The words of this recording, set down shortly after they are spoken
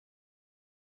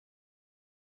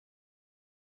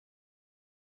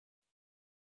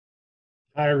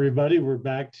Hi, everybody. We're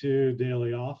back to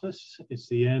Daily Office. It's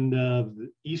the end of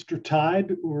the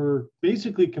Eastertide. We're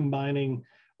basically combining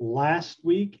last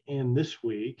week and this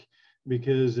week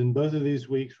because in both of these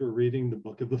weeks, we're reading the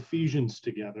book of Ephesians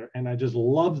together. And I just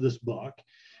love this book.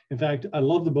 In fact, I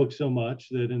love the book so much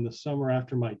that in the summer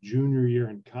after my junior year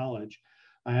in college,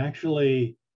 I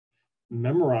actually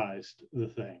memorized the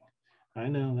thing. I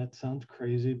know that sounds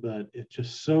crazy, but it's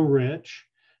just so rich.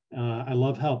 I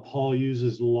love how Paul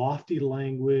uses lofty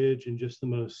language and just the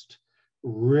most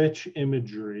rich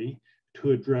imagery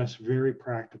to address very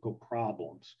practical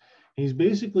problems. He's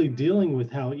basically dealing with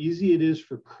how easy it is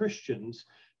for Christians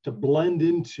to blend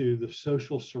into the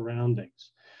social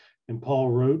surroundings. And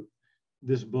Paul wrote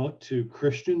this book to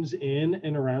Christians in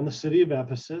and around the city of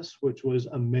Ephesus, which was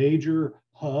a major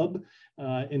hub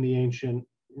in the ancient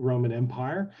Roman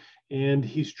Empire. And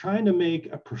he's trying to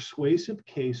make a persuasive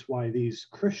case why these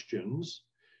Christians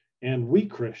and we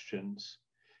Christians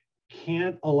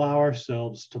can't allow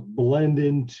ourselves to blend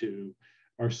into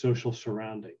our social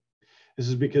surrounding. This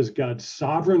is because God's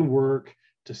sovereign work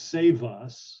to save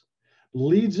us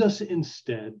leads us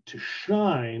instead to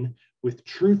shine with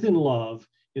truth and love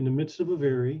in the midst of a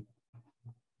very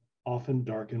often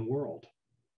darkened world.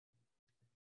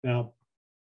 Now,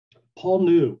 Paul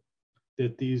knew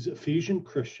that these Ephesian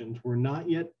Christians were not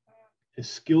yet as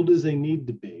skilled as they need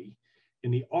to be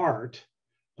in the art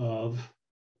of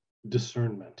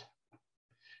discernment.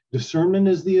 Discernment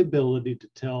is the ability to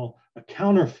tell a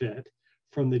counterfeit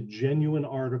from the genuine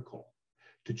article,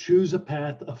 to choose a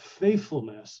path of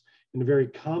faithfulness in a very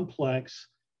complex,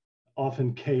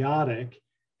 often chaotic,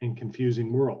 and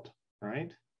confusing world,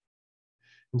 right?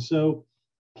 And so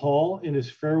Paul, in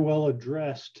his farewell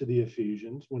address to the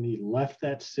Ephesians, when he left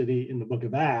that city in the book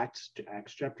of Acts,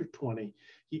 Acts chapter 20,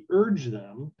 he urged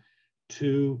them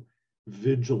to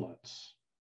vigilance.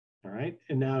 All right.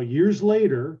 And now, years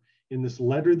later, in this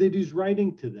letter that he's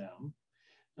writing to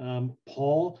them,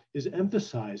 Paul is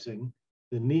emphasizing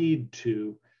the need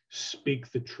to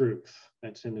speak the truth.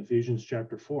 That's in Ephesians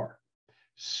chapter 4.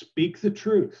 Speak the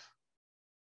truth.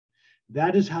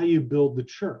 That is how you build the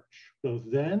church, both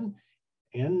then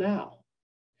and now.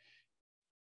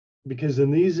 Because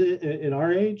in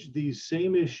our age, these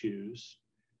same issues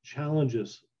challenge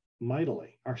us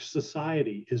mightily. Our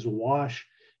society is awash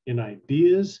in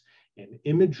ideas and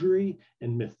imagery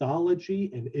and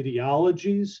mythology and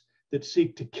ideologies that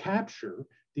seek to capture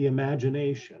the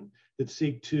imagination, that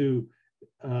seek to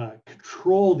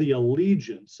control the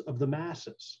allegiance of the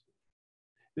masses.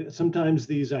 Sometimes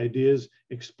these ideas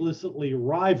explicitly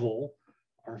rival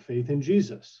our faith in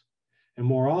Jesus. And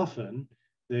more often,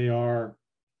 they are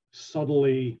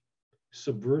subtly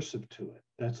subversive to it.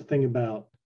 That's the thing about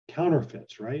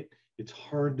counterfeits, right? It's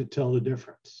hard to tell the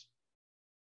difference.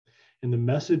 And the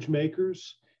message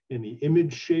makers and the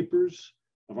image shapers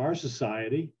of our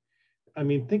society, I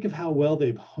mean, think of how well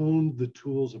they've honed the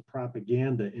tools of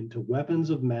propaganda into weapons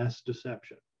of mass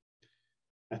deception.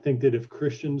 I think that if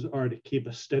Christians are to keep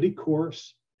a steady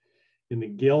course in the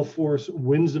gale force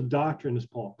winds of doctrine, as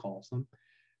Paul calls them,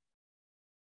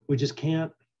 we just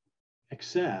can't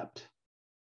accept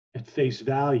at face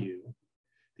value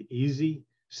the easy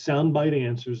soundbite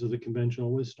answers of the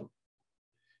conventional wisdom.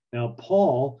 Now,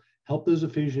 Paul helped those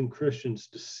Ephesian Christians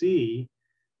to see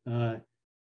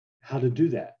how to do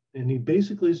that. And he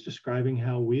basically is describing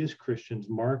how we as Christians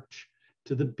march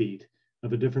to the beat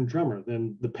of a different drummer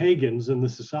than the pagans in the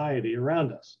society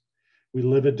around us. We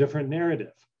live a different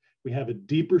narrative. We have a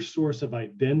deeper source of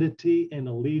identity and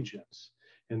allegiance.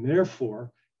 And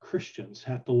therefore, Christians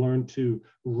have to learn to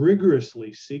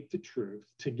rigorously seek the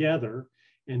truth together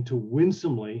and to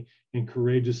winsomely and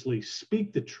courageously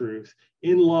speak the truth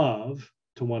in love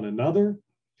to one another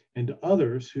and to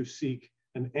others who seek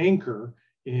an anchor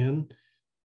in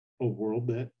a world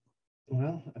that,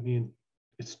 well, I mean,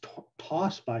 it's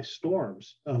tossed by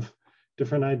storms of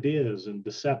different ideas and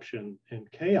deception and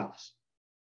chaos.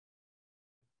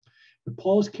 But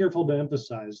Paul is careful to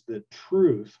emphasize that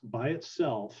truth by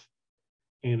itself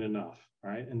ain't enough,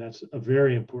 right? And that's a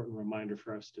very important reminder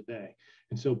for us today.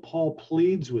 And so Paul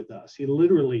pleads with us. He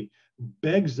literally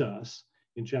begs us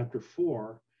in chapter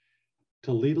 4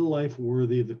 to lead a life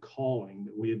worthy of the calling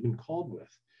that we had been called with,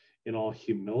 in all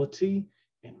humility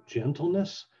and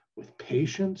gentleness, with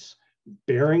patience,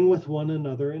 bearing with one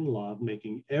another in love,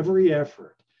 making every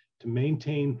effort to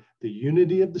maintain the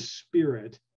unity of the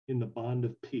Spirit in the bond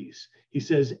of peace. He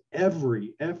says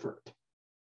every effort,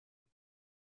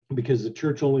 because the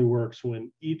church only works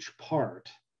when each part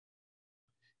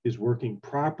is working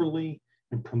properly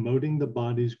and promoting the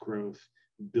body's growth,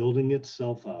 building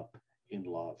itself up in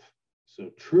love. So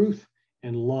truth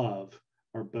and love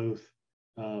are both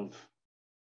of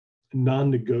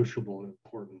non-negotiable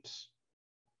importance.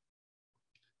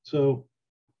 So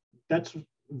that's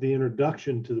the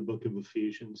introduction to the book of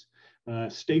Ephesians.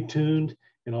 Stay tuned,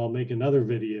 and I'll make another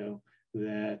video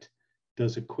that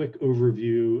does a quick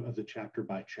overview of the chapter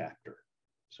by chapter.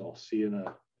 So I'll see you in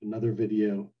another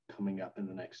video coming up in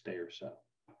the next day or so.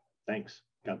 Thanks.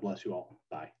 God bless you all.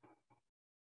 Bye.